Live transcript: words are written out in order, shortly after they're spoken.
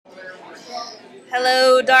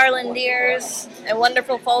Hello, darling dears and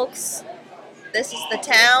wonderful folks. This is the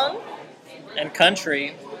Town and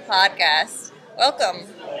Country Podcast. Welcome.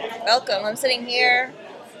 Welcome. I'm sitting here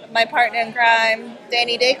with my partner in crime,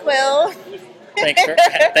 Danny Dayquil.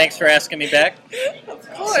 Thanks for asking me back.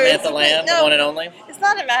 Of course. Samantha Lamb, the one and only. It's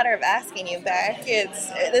not a matter of asking you back.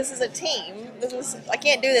 This is a team. I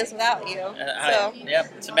can't do this without you.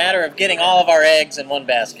 It's a matter of getting all of our eggs in one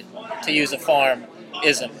basket, to use a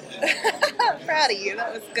farm-ism. I'm proud of you.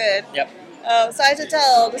 That was good. Yep. So I have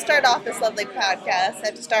to start off this lovely podcast, I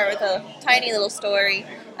have to start with a tiny little story.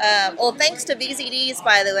 Thanks to VZDs,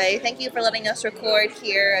 by the way. Thank you for letting us record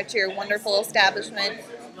here at your wonderful establishment.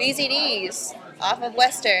 VZDs, off of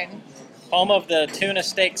Western. Home of the tuna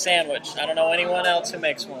steak sandwich. I don't know anyone else who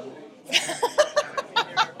makes one.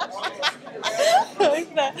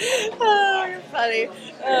 Oh, you're funny.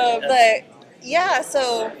 But, yeah,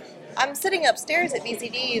 so I'm sitting upstairs at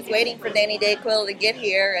VZD's waiting for Danny Dayquil to get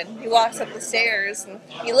here, and he walks up the stairs, and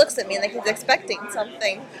he looks at me like he's expecting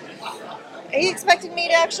something. He expected me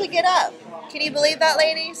to actually get up. Can you believe that,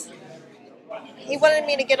 ladies? He wanted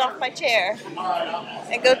me to get off my chair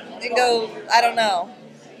and go. I don't know.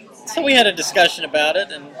 So we had a discussion about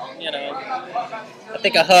it, and I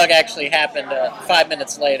think a hug actually happened 5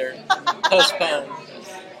 minutes later, postponed.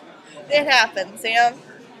 It happens,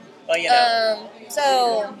 Well,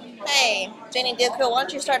 So, hey, Danny Dayquil, why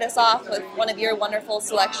don't you start us off with one of your wonderful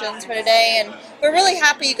selections for today? And we're really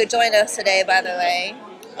happy you could join us today, by the way,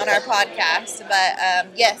 on our podcast. But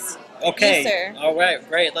yes. Okay. You, sir. All right.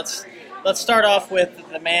 Great. Let's start off with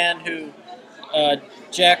the man who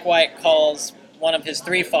Jack White calls one of his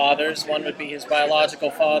three fathers. One would be his biological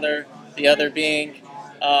father, the other being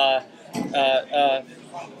the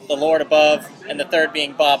Lord above, and the third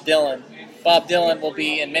being Bob Dylan. Bob Dylan will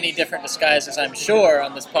be in many different disguises, I'm sure,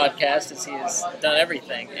 on this podcast, as he has done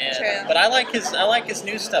everything. True. But I like his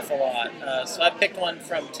new stuff a lot. So I picked one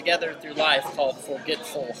from Together Through Life called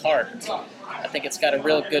 "Forgetful Heart." I think it's got a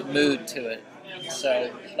real good mood to it. So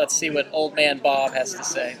let's see what Old Man Bob has to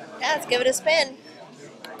say. Yeah, let's give it a spin.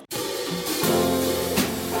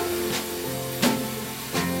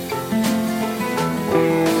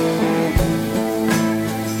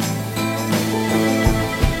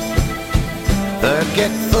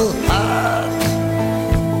 Forgetful heart,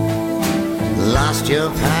 lost your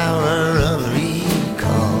power of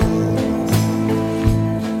recall.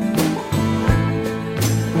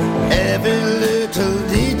 Every little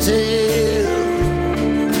detail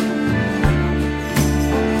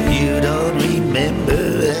you don't remember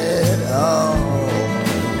at all.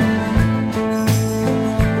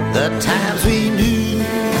 The times we knew,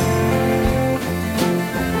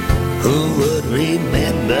 who would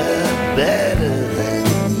remember better than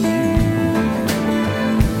you?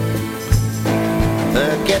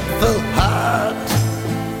 Forgetful heart,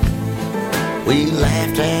 we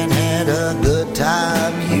laughed and had a good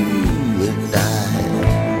time, you and I.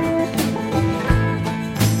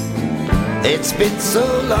 It's been so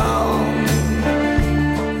long,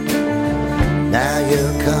 now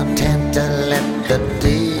you're content to let the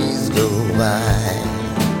days go by.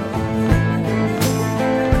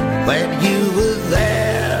 When you were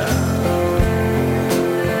there,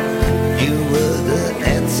 you were the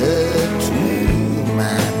answer to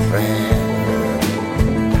my prayer.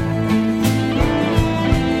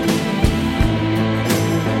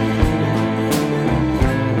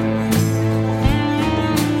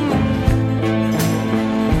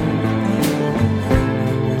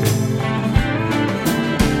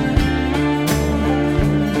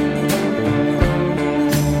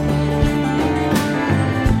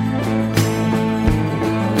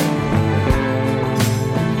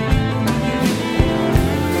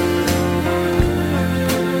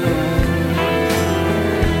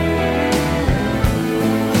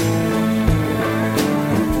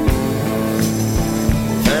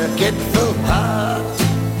 Forgetful heart,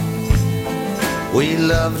 we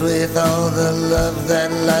loved with all the love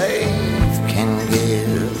that life can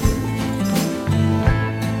give.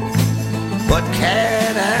 What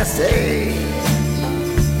can I say?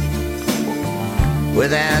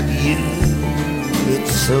 Without you,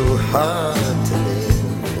 it's so hard to live.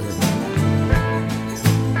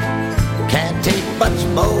 Can't take much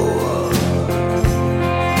more.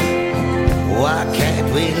 Why can't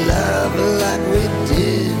we love like we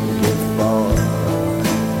did before?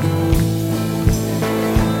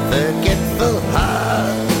 Forgetful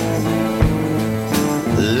heart,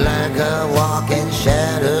 like a walking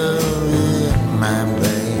shadow in my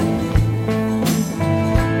brain.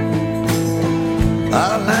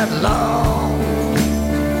 All night long,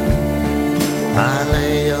 I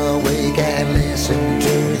lay awake and listen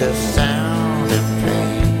to the sound of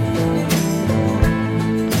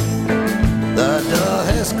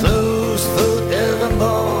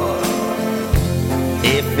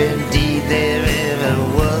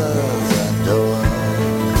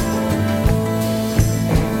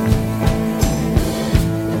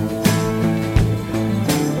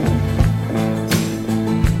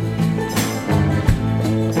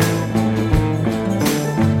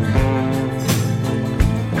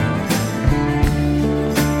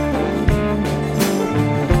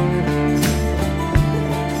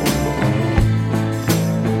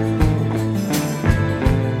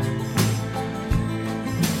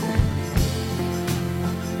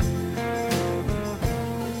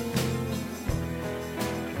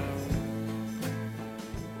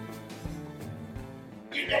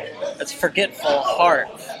That's Forgetful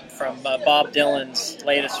Heart from Bob Dylan's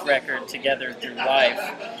latest record, Together Through Life.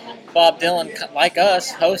 Bob Dylan, like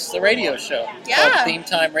us, hosts a radio show called Theme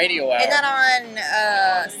Time Radio Hour. Isn't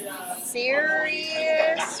that on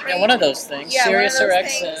Sirius? Yeah, one of those things. Yeah, Sirius one or of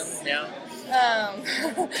those XM. things. Yeah.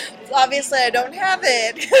 Obviously, I don't have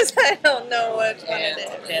it because I don't know which one it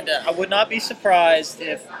is. And I would not be surprised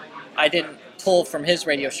if I didn't pull from his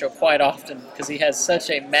radio show quite often, because he has such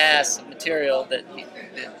a mass of material that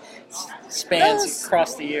spans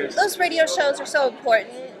across the years. Those radio shows are so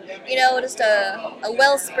important. You know, just a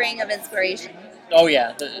wellspring of inspiration. Oh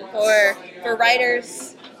yeah. For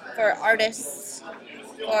writers, for artists,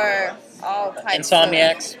 for all types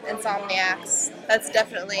Insomniacs. of insomniacs. That's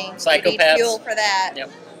definitely Psychopaths. You need fuel for that.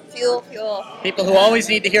 Yep. Fuel. People who always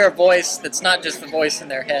need to hear a voice that's not just the voice in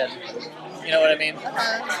their head. You know what I mean?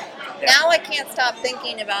 Uh-huh. Yeah. Now I can't stop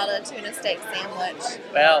thinking about a tuna steak sandwich.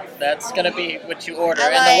 Well, that's going to be what you order. I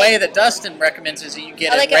And like- the way that Dustin recommends is that you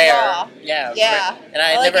get I like it rare. it raw. Yeah. Yeah. And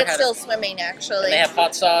I like never it had still it. swimming, actually. And they have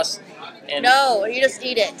hot sauce. And No, you just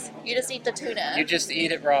eat it. You just eat the tuna. you just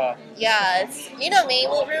eat it raw. Yeah, it's, you know me.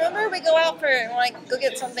 Well, remember we go out for, when I go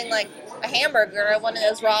get something like a hamburger, I want it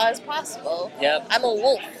as raw as possible. Yep. I'm a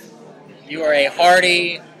wolf. You are a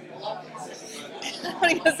hearty. What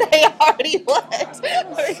are you going to say, Hardy?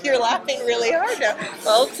 What? You're laughing really hard now.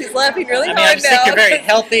 Folks, he's laughing really I mean, I hard just think now. you're very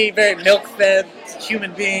healthy, very milk-fed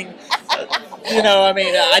human being. You know, I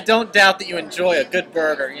mean, I don't doubt that you enjoy a good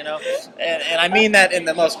burger, you know. And I mean that in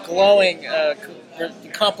the most glowing,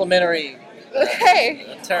 complimentary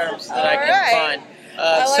Okay. terms that I All can right. find.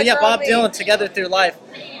 I So like yeah, Bob raw Dylan, Together Through Life.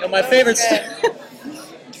 You know, my favorite, good.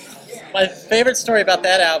 my favorite story about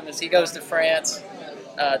that album is he goes to France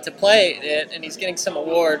to play it, and he's getting some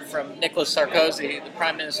award from Nicolas Sarkozy, the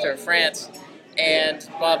Prime Minister of France. And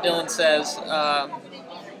Bob Dylan says,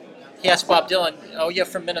 he asks Bob Dylan, "Oh, you're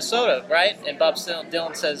from Minnesota, right?" And Bob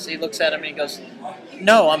Dylan says, he looks at him and he goes,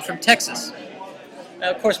 "No, I'm from Texas."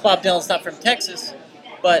 Now, of course, Bob Dylan's not from Texas,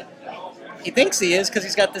 but he thinks he is because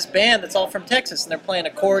he's got this band that's all from Texas, and they're playing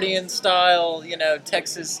accordion style, you know,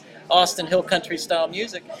 Texas, Austin Hill Country style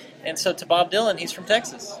music. And so to Bob Dylan, he's from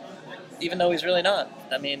Texas, even though he's really not.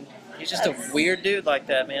 I mean, he's just a weird dude like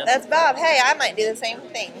that, man. That's Bob. Hey, I might do the same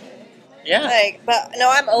thing. Yeah. But no,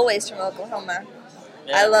 I'm always from Oklahoma.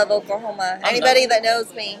 Yeah. I love Oklahoma. I'm Anybody that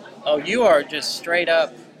knows me. Oh, you are just straight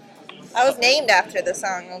up. I was named after the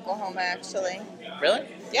song Oklahoma, actually. Really?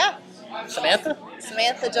 Yeah. Samantha?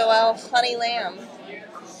 Samantha Joelle, Honey Lamb.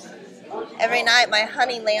 Every night, my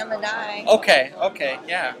honey lamb and I. Okay,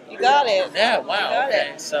 yeah. You got it. Yeah, You wow, got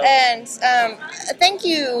okay. it. So, And thank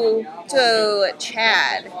you to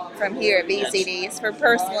Chad from here at VCDs for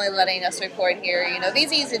personally letting us record here. You know,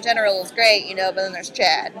 VCDs in general is great, you know, but then there's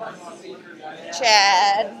Chad.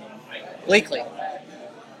 Chad. Bleakley.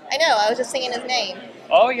 I know, I was just singing his name.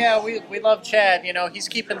 Oh, yeah, we love Chad. You know, he's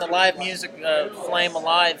keeping the live music flame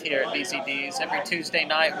alive here at VCDs. Every Tuesday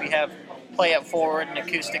night we have Play It Forward, an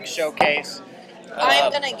acoustic showcase.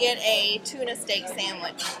 I'm going to get a tuna steak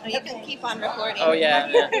sandwich. You can keep on recording. Oh, yeah.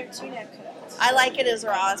 Tuna cooked. I like it as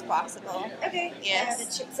raw as possible. Okay. Yes. Are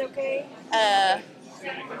the chips okay?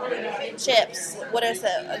 Chips. What is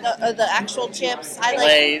it? The actual chips? I like.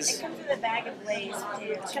 Lay's. It comes with a bag of Lay's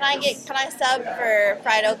too. Can I sub for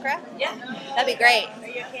fried okra? Yeah. That'd be great. Are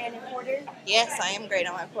you okay on your quarter? Yes, I am great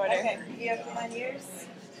on my quarter. Okay. You have them on yours?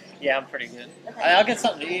 Yeah, I'm pretty good. Okay. I'll get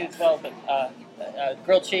something to eat as well, but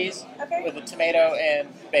grilled cheese Okay. with a tomato and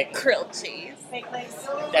bacon. Grilled cheese. Fake Lay's.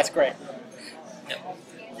 That's great.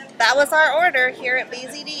 That was our order here at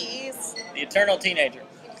BZD's. The Eternal Teenager.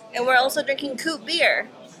 And we're also drinking Coop beer.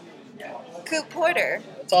 Coop Porter.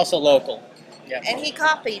 It's also local. Yeah. And he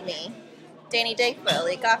copied me. Danny Dayquil,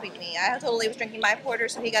 he copied me. I totally was drinking my porter,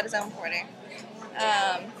 so he got his own porter.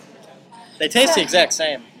 They taste the exact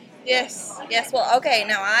same. Yes. Well, okay,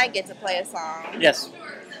 now I get to play a song. Yes.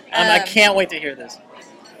 I Um, can't wait to hear this.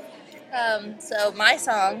 So my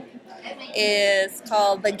song is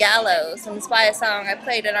called The Gallows, and it's by a song I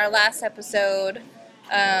played in our last episode,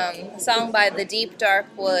 a song by The Deep Dark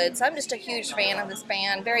Woods. I'm just a huge fan of this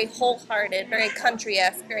band, very wholehearted, very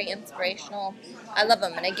country-esque, very inspirational. I love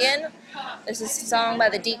them. And again, this is a song by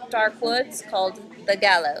The Deep Dark Woods called The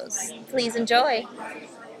Gallows. Please enjoy.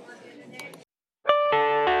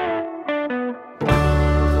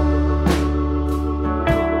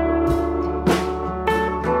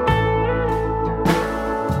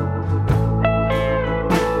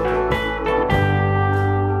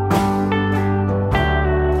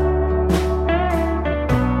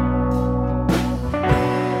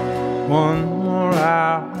 One more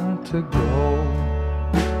hour to go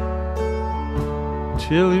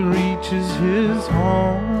till he reaches his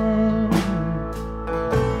home.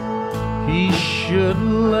 He should have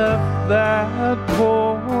left that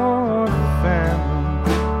poor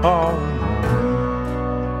family all alone.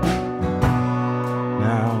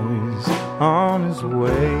 Now he's on his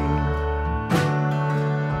way.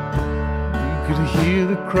 You could hear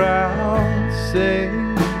the crowd say,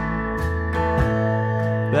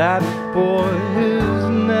 that boy has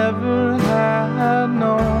never had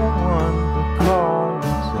no one to call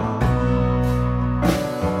his own.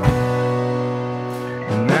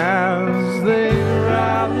 And as they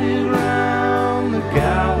rallied round the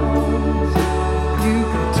gallows, you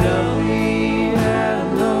could tell he had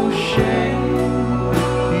no shame.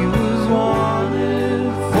 He was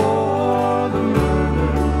wanted for the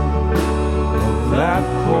murder of that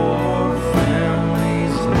poor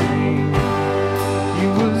family's name. He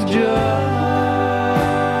was just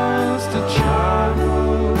a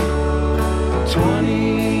child,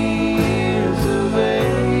 20 years of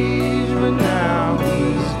age, but now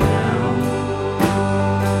he's down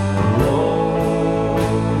the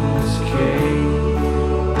Lord's cave.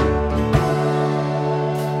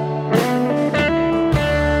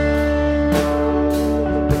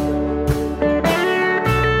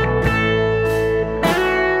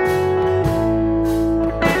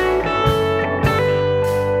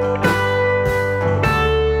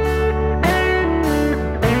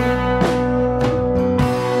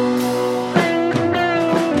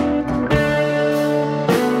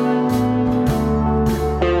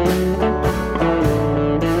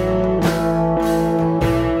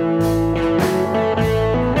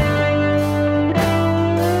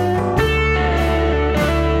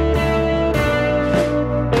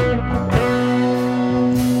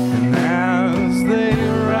 And as they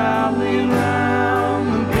rallied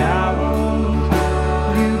round the gallows,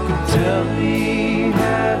 you could tell he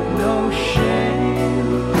had no shame.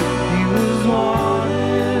 He was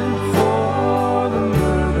wanted for the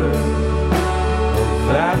murder of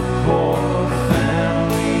that poor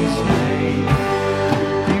family's name.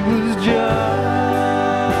 He was just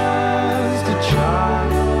a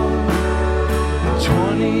child,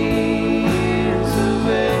 20 years of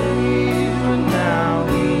age, but now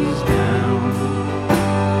he's down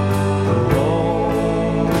the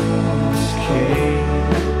Lord's cave.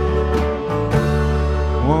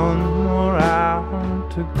 One more hour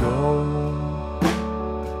to go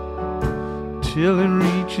till he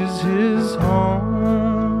reaches his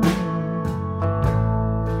home.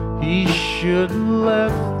 He should have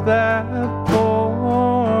left that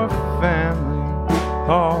poor family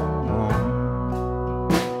all alone.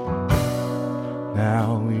 Now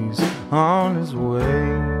he's on his way.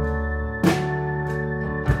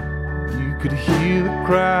 You could hear the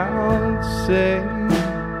crowd say,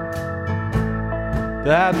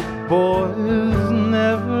 that boy's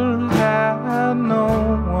never had no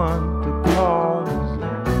one to call his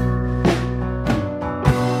own.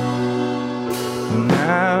 And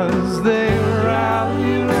as they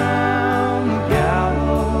rallied round the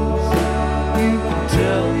gallows, you could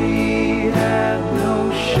tell he had no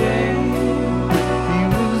shame. He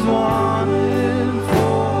was wanted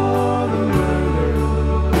for the murder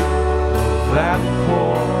of that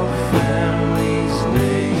poor family's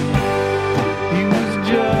name. He was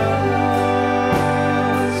just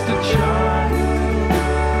a child,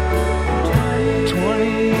 20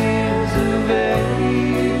 years of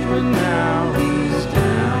age, but now he's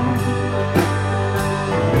down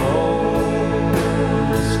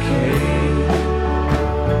Lord's cave.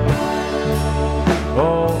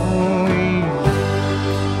 Oh, he's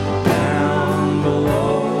down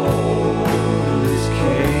below his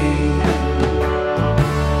cave.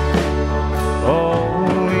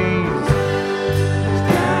 Oh, he's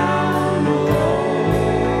down below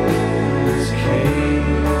his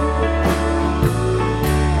cave.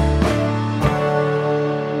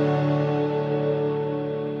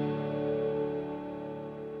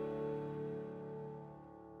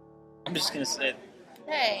 I'm just gonna say,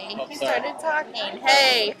 Hey, Oh, he sorry. started talking.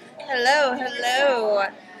 Hey, hello.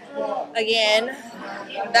 Again,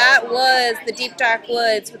 that was the Deep Dark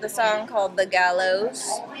Woods with a song called The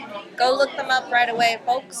Gallows. Go look them up right away,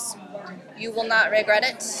 folks. You will not regret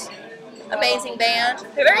it. Amazing band.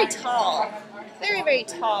 They're very tall. Very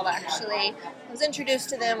tall, actually. I was introduced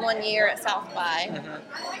to them one year at South by.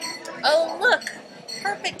 Oh, look.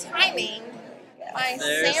 Perfect timing. My There's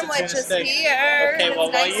the sandwich tuna is steak. here. Okay, well,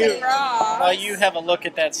 it's nice and raw. while you have a look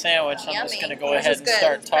at that sandwich, I'm just Yummy. going to go This ahead is and good.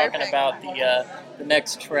 start It's talking perfect. about the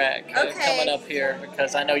next track Okay. coming up here,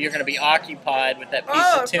 because I know you're going to be occupied with that piece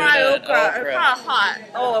Oh, of tuna fried and okra. It's okra. kind of hot.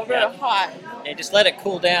 Oh, really Yeah. hot. Yeah, just let it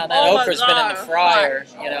cool down. That Oh my okra's been in the God, fryer,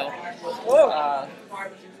 you know. Oh.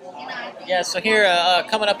 Yeah, so here,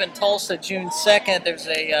 coming up in Tulsa, June 2nd, there's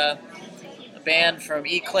a band from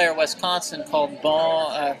Eau Claire, Wisconsin called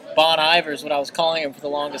Bon Iver is what I was calling him for the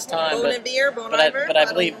longest time. Bon Iver, Bon but Iver? I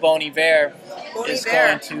believe Bon Iver Bon is Iver.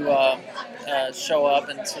 going to show up.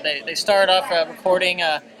 And so they started off recording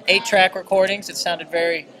 8-track recordings. It sounded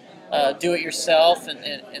very do-it-yourself,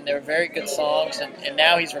 and they were very good songs. And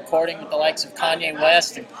now he's recording with the likes of Kanye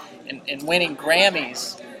West and winning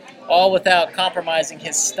Grammys, all without compromising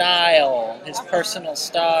his style, his personal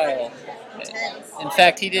style. In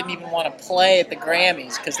fact, he didn't even want to play at the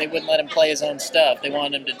Grammys because they wouldn't let him play his own stuff. They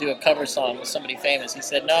wanted him to do a cover song with somebody famous. He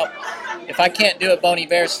said, "No, if I can't do it Bon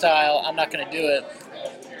Iver style, I'm not going to do it."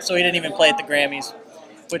 So he didn't even play at the Grammys,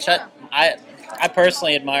 which I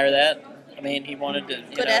personally admire that. I mean, he wanted to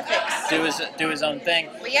Good ethics. do his own thing.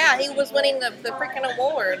 Well, yeah, he was winning the freaking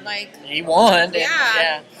award. Like, He won. And,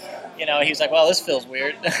 Yeah. You know, he was like, "Well, this feels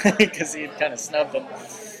weird," because he had kind of snubbed him.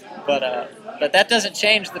 But that doesn't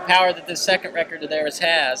change the power that this second record of theirs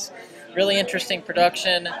has. Really interesting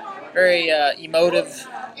production, very emotive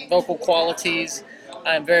vocal qualities.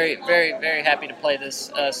 I'm very, very, very happy to play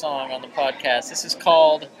this song on the podcast. This is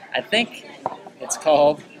called, I think it's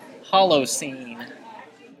called Holocene.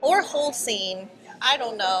 or whole scene. I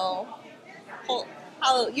don't know.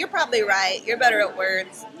 You're probably right. You're better at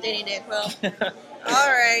words, Danny Dayquil.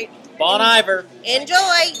 All right. Bon Iver. Enjoy.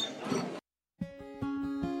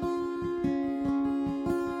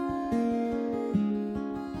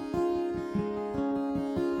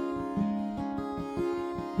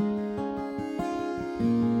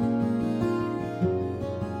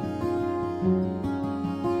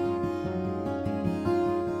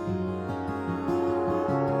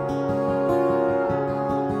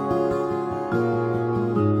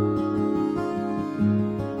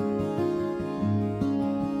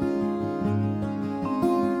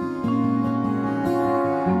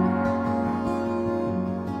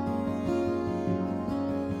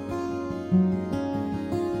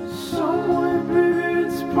 Somewhere, baby,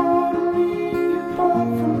 it's part of me, apart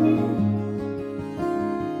from me.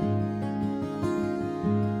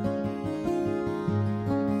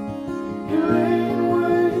 Your rain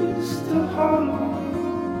waves still hollow.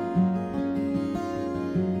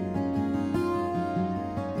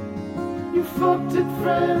 You fucked it,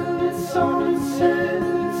 friend, it's on its head,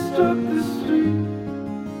 it struck the street.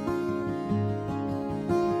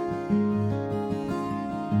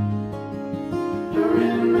 You're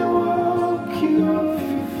in Milwaukee off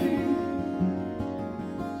your feet.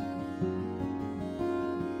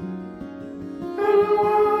 And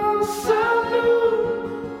once I knew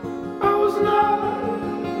I was not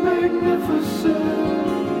magnificent.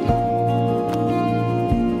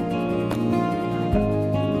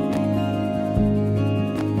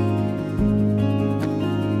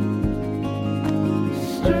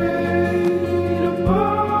 Straight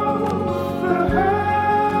above the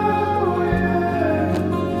highway.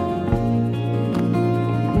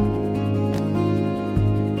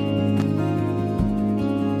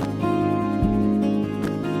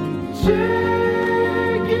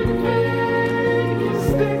 Jagged fingers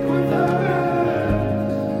stick with us,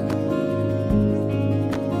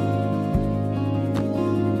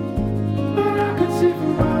 and I could see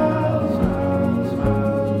for miles, miles,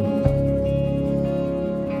 miles.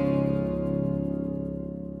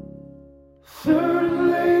 Third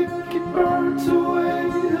lake, it burnt away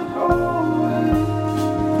the hallway.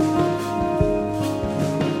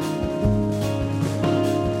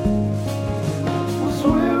 Was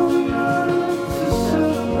where we learned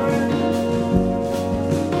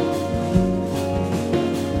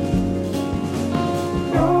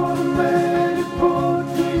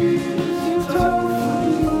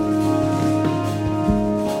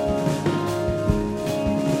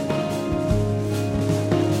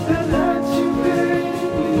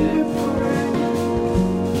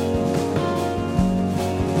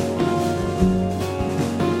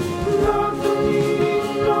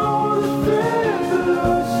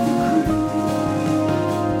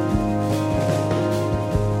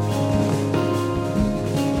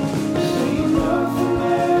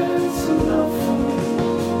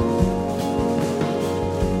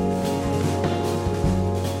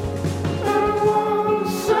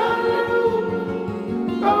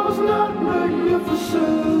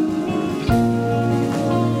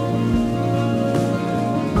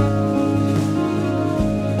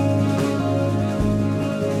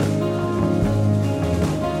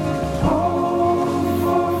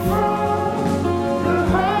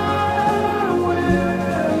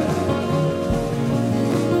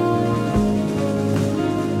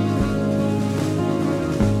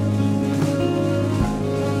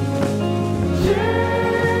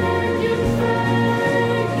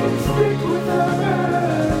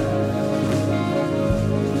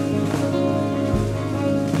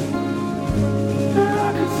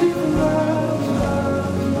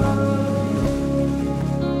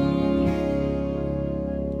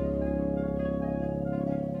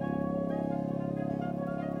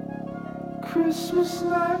Christmas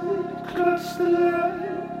night, clutch the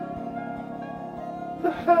light,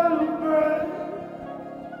 the hello bright.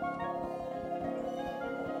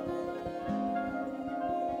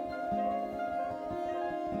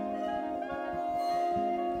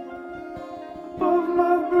 Above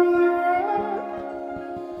my brother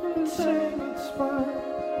and saying it's fine.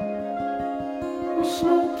 We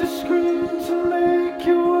smoked the screen to make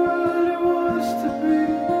you what it was to be.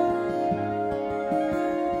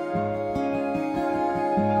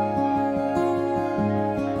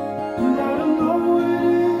 And I don't know what it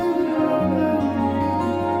is now that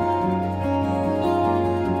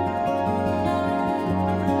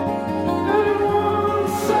and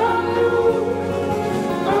once I knew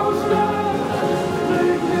I was not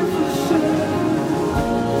magnificent.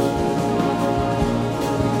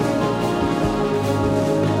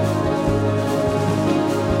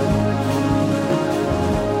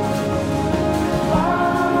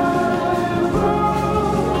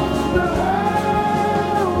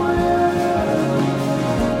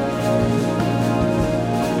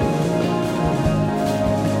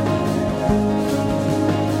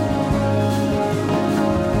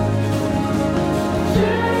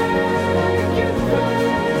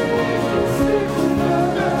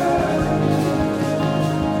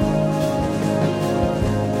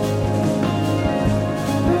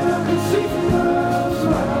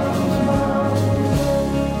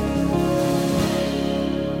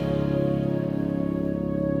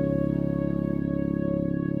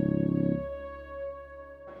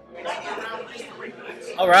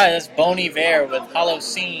 All right, that's Bon Iver with Hollow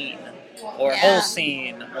Scene, or Yeah. Whole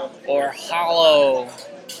Scene, or Hollow.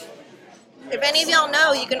 If any of y'all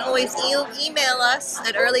know, you can always email us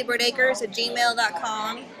at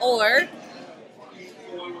earlybirdacres@gmail.com or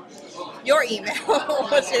your email.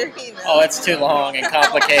 What's your email? Oh, it's too long and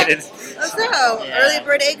complicated. So, Yeah.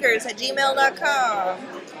 earlybirdacres@gmail.com.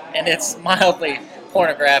 And it's mildly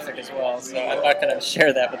pornographic as well, so I'm not going to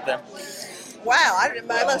share that with them. Wow, I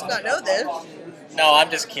must not know this. No,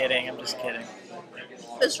 I'm just kidding.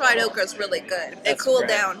 This fried okra is really good. It That's cooled great.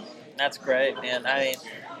 down. That's great, man. I mean,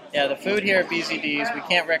 yeah, the food here at BZD's, we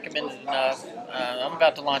can't recommend it enough. I'm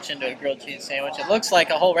about to launch into a grilled cheese sandwich. It looks like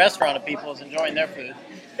a whole restaurant of people is enjoying their food.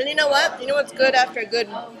 And you know what? You know what's good after a good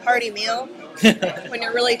hearty meal? When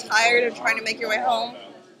you're really tired and trying to make your way home?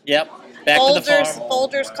 Yep, back to the farm.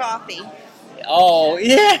 Folgers Coffee. Oh,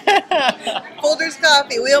 yeah! Folgers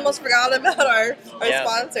Coffee. We almost forgot about our Yeah.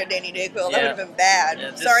 sponsor, Danny Dayquil. That Yeah. would have been bad.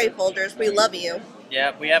 Yeah, just- Sorry, Folgers. We love you.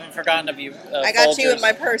 Yeah, we haven't forgotten of you. I got you Folgers. in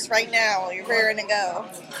my purse right now. You're raring to go.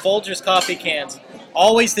 Folgers coffee cans.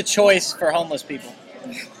 Always the choice for homeless people.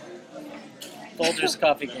 Folgers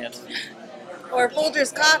coffee cans. Or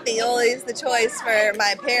Folgers Coffee, always the choice for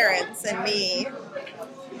my parents and me.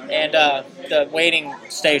 And the waiting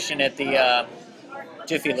station at the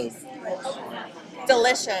Jiffy Lube.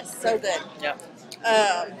 Delicious. So good. Yeah.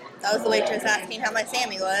 That was the waitress asking how my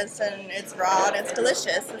Sammy was, and it's raw and it's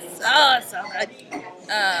delicious. It's so good.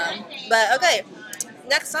 But okay,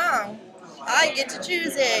 next song. I get to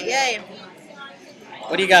choose it. Yay.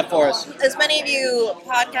 What do you got for us? As many of you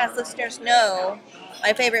podcast listeners know,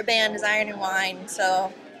 my favorite band is Iron and Wine,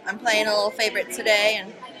 so I'm playing a little favorite today,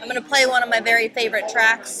 and I'm going to play one of my very favorite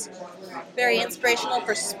tracks, very inspirational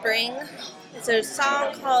for spring. It's a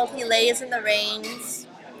song called He Lays in the Rains.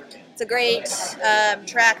 It's a great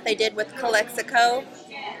track they did with Calexico.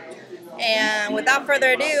 And without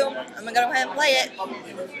further ado, I'm going to go ahead and play it.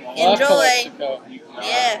 Enjoy. Calexico.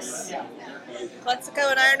 Yes. Calexico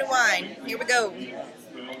and Iron and Wine. Here we go.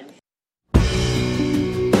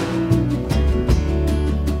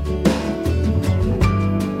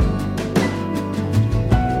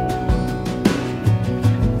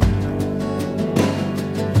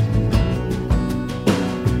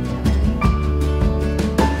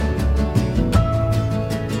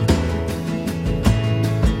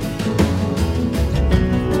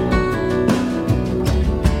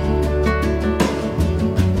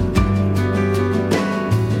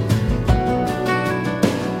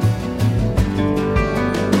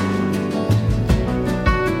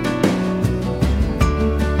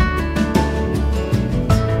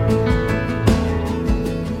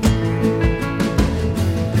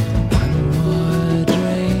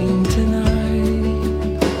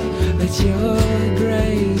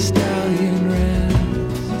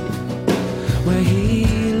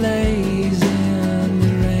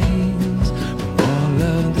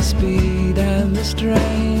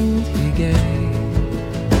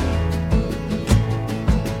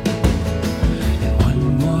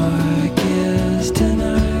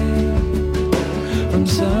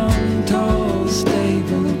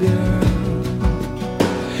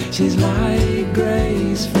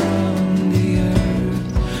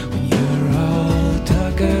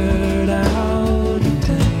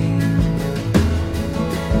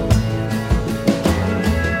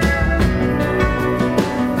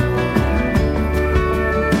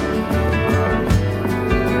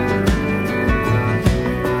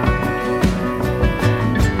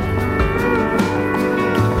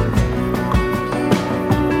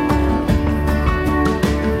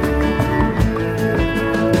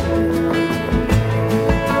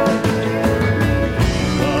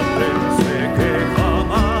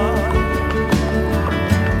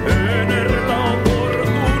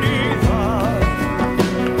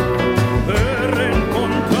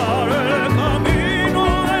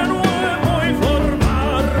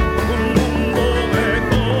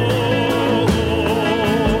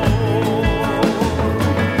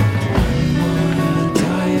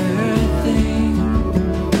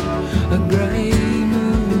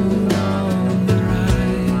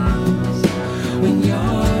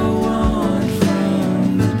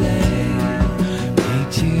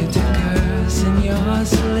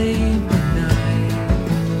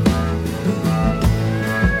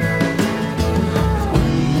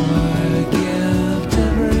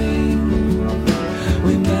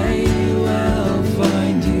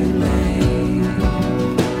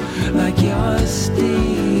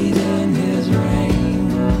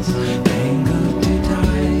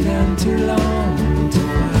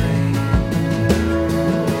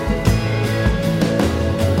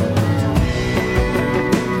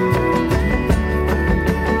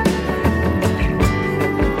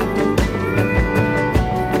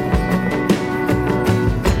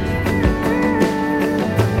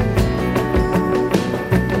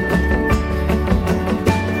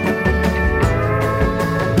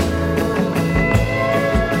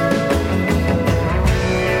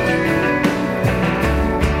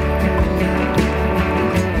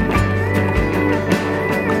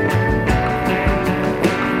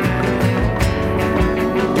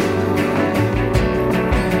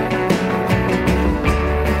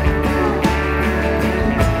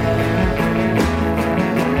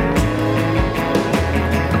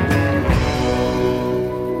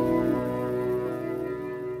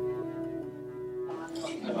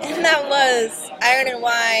 that was Iron and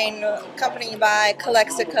Wine, accompanied by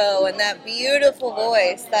Calexico, and that beautiful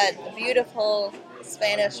voice, that beautiful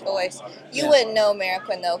Spanish voice. You Yeah. wouldn't know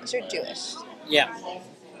Mariquin, though, because you're Jewish. Yeah.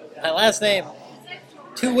 My last name,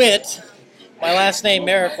 to wit, my last name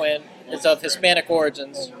Mariquin is of Hispanic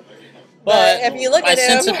origins. But But if you look my at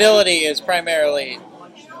him- sensibility is primarily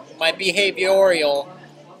my behavioral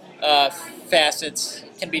facets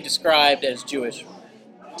can be described as Jewish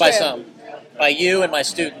by True. some, by you and my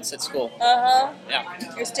students at school. Uh-huh. Yeah.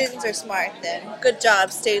 Your students are smart, then. Good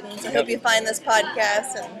job, students. I hope you find this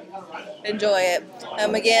podcast and enjoy it.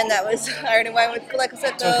 Again, that was Iron and Wine with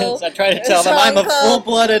Calexico. I try to tell them I'm a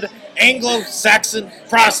full-blooded Anglo-Saxon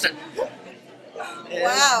Protestant.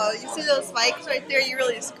 Wow, you see those spikes right there? You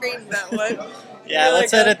really screamed that one. Yeah, Really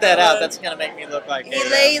let's edit good that out. one. That's gonna make me look like He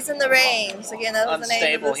lays in the rains. Again, that was the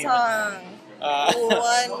name of Unstable the human. song.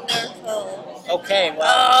 Wonderful. Okay, well,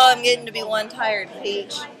 Oh, I'm getting to be one tired,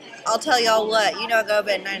 Peach. I'll tell y'all what, you know I go to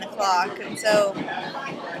bed at 9 o'clock, and so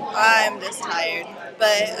I'm just tired.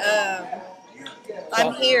 But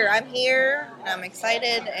I'm here, and I'm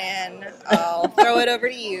excited, and I'll throw it over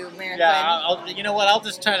to you, Mary yeah. You know what? I'll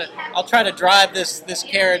try to drive this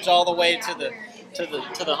carriage all the way to the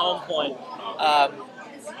home point.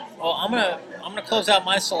 Well, I'm gonna close out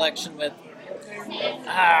my selection with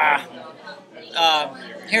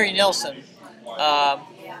Harry Nilsson. I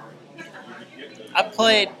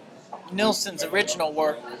played Nilsson's original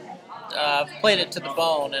work. I've played it to the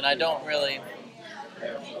bone, and I don't really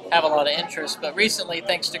have a lot of interest. But recently,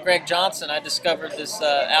 thanks to Greg Johnson, I discovered this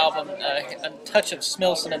album, A Touch of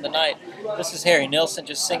Smilson in the Night. This is Harry Nilsson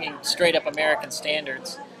just singing straight up American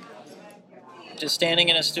standards. Just standing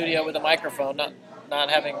in a studio with a microphone, not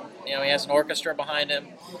having, he has an orchestra behind him.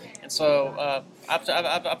 And so I've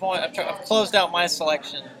closed out my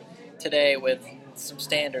selection today with some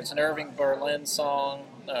standards, an Irving Berlin song,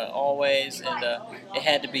 Always, and It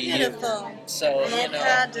Had to Be You. Beautiful. So, It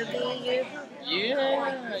had to be you.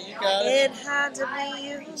 Yeah, you got it. It had to be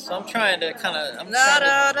you. So I'm trying to take us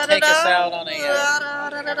out on a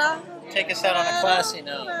classy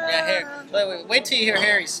note. Yeah, wait till you hear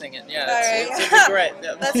Harry sing it. Yeah, All it'll right. be great.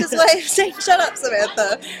 Yeah. That's his way of saying, shut up,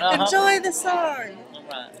 Samantha. Uh-huh. Enjoy the song. All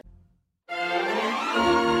right.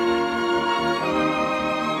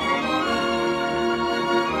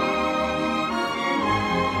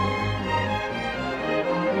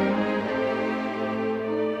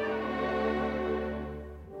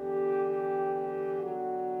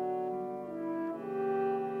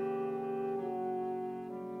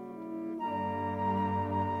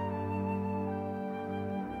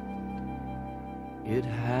 It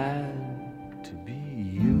had to be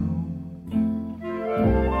you.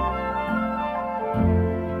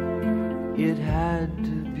 It had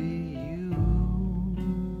to be you.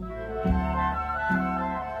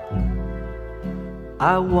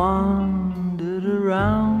 I wandered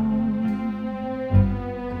around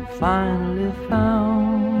and finally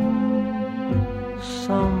found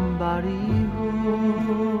somebody who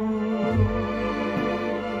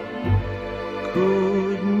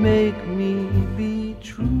could make me be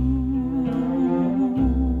true,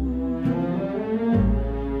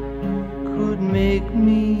 could make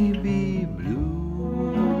me be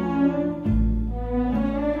blue,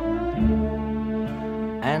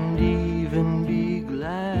 and even be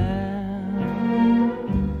glad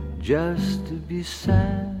just to be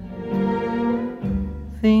sad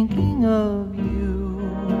thinking of you.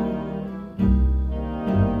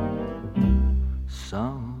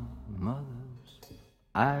 Some mothers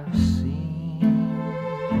I've seen,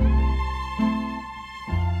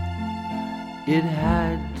 it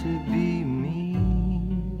had to be me.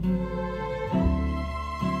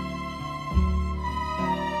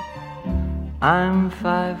 I'm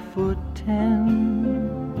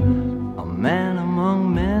 5'10", a man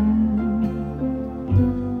among men,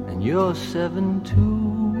 and you're 7'2".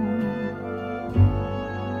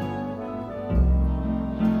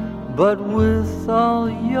 But with all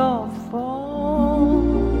your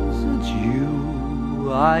faults, it's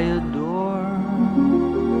you I adore.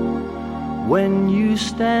 When you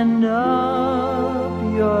stand up,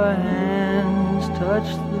 your hands touch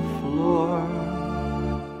the floor.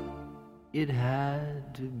 It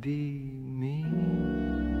had to be me,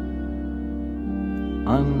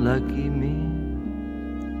 unlucky me.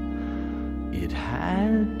 It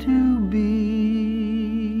had to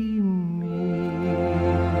be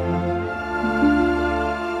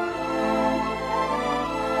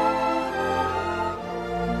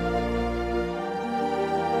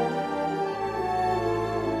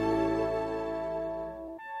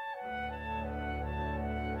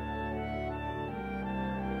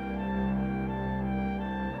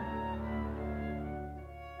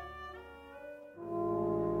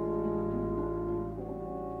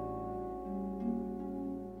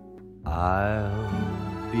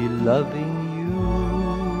I'll be loving you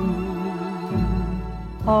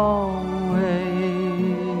always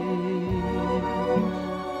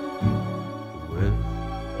with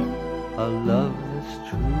a love that's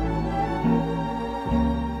true.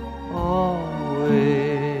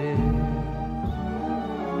 Always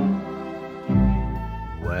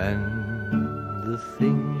when the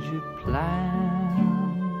things you plan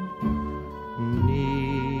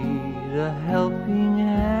need a helping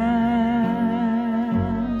hand,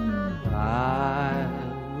 I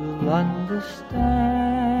will understand.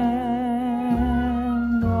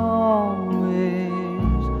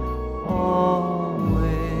 Always,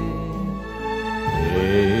 always.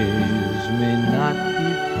 Days may not be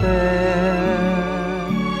fair.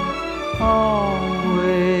 Always.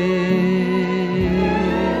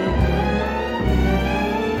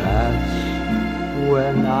 That's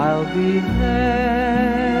when I'll be there.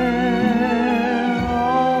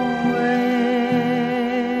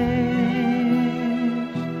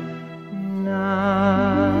 Always.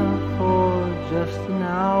 Not for just an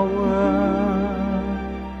hour,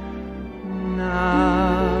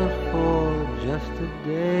 not for just a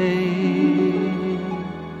day,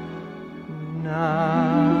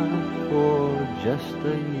 not for just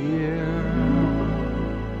a year,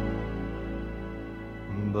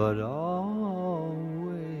 but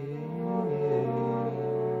always.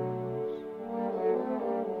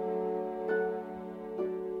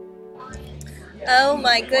 Oh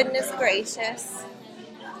my goodness gracious.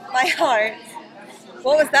 My heart.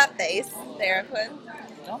 What was that face there, Quinn?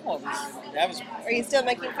 No, that was Are you still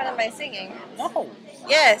making fun of my singing? no.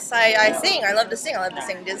 Yes, I sing. I love to sing. I love to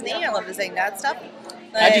sing Disney. I love to sing that stuff.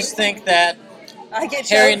 I just think that I get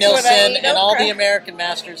Harry choked when I Nilsson eat and all okra. the American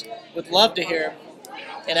masters would love to hear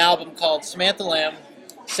an album called Samantha Lamb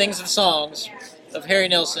Sings of Songs of Harry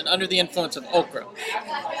Nilsson under the influence of okra.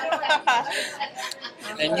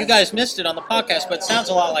 And you guys missed it on the podcast, but it sounds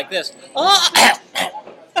a lot like this.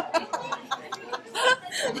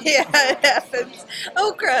 Yeah, it happens.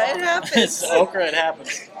 Okra, it happens. It's okra, it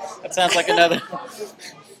happens. That sounds like another.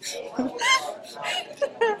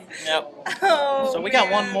 Yep. Oh, So we got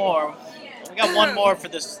man. one more. We got one more for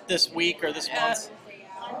this week or this month.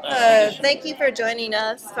 edition. Thank you for joining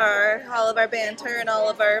us for all of our banter and all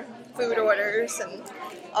of our food orders and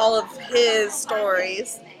all of his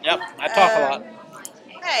stories. Yep, I talk a lot.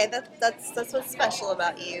 Hey, that's what's special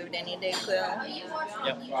about you, Danny DeQuil.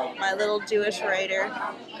 Yep. My little Jewish writer.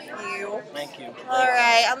 You. Thank you. All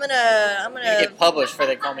right, I'm You gonna get published before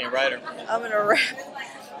they call me a writer. wrap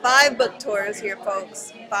 5 book tours here,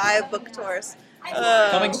 folks. 5 book tours.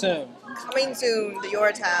 Coming soon. Coming soon to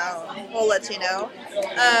your town. We'll let you know.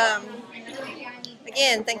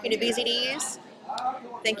 Again, thank you to BZDs.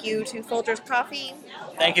 Thank you to Folgers Coffee.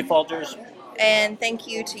 Thank you, Folgers. And thank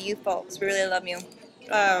you to you folks. We really love you.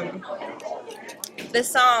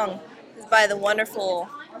 This song is by the wonderful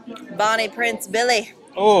Bonnie Prince Billy.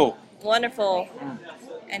 Oh, Wonderful.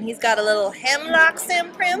 And he's got a little hemlocks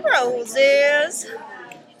and primroses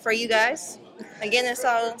for you guys. Again, this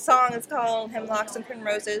song is called Hemlocks and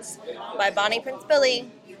Primroses by Bonnie Prince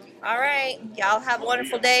Billy. All right. Y'all have a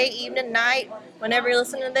wonderful day, evening, night, whenever you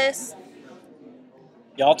listen to this.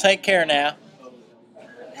 y'all take care now.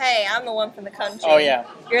 Hey, I'm the one from the country. Oh, yeah.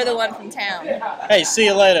 You're the one from town. Hey, see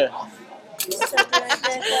you later.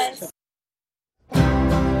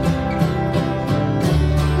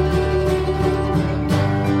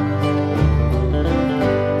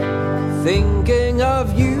 Thinking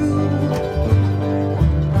of you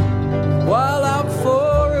while out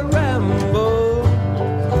for a ramble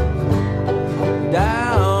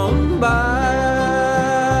down by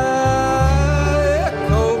a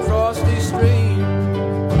cold frosty stream.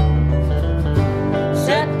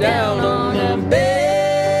 Sat down on a bed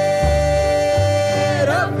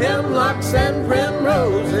of hemlocks and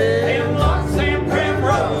primroses. Hemlocks and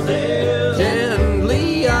primroses.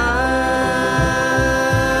 Gently I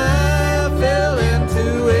fell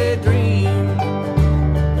into a dream.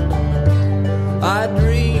 I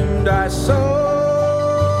dreamed I saw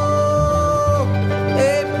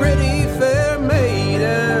a pretty fair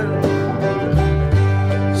maiden,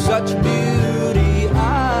 such beauty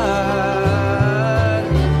I'd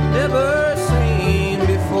never seen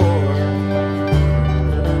before.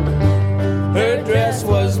 Her dress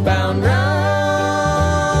was bound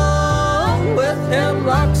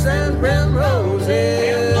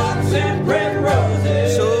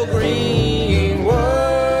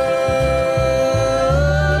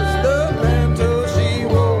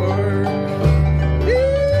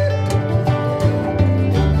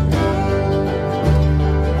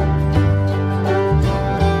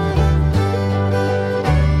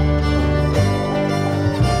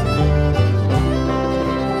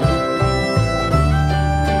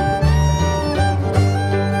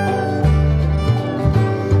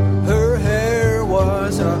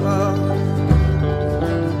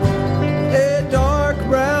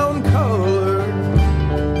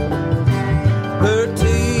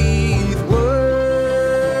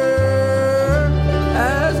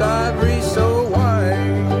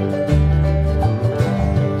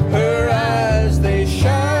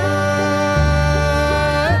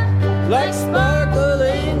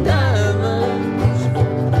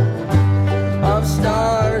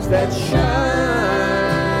that shine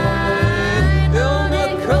on a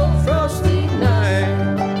cold frosty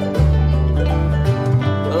night.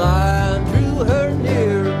 Well, I drew her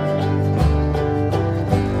near,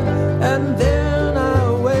 and then I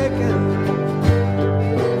awakened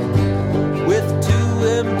with 2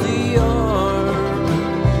 empty arms.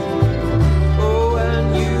 Oh, and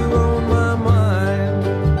you on my mind,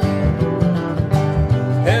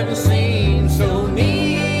 haven't seen so neat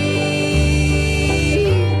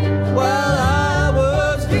while I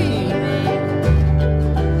was dreaming.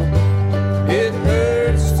 It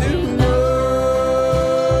hurts to know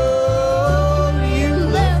you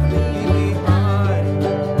left me behind.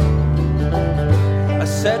 I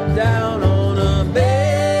sat down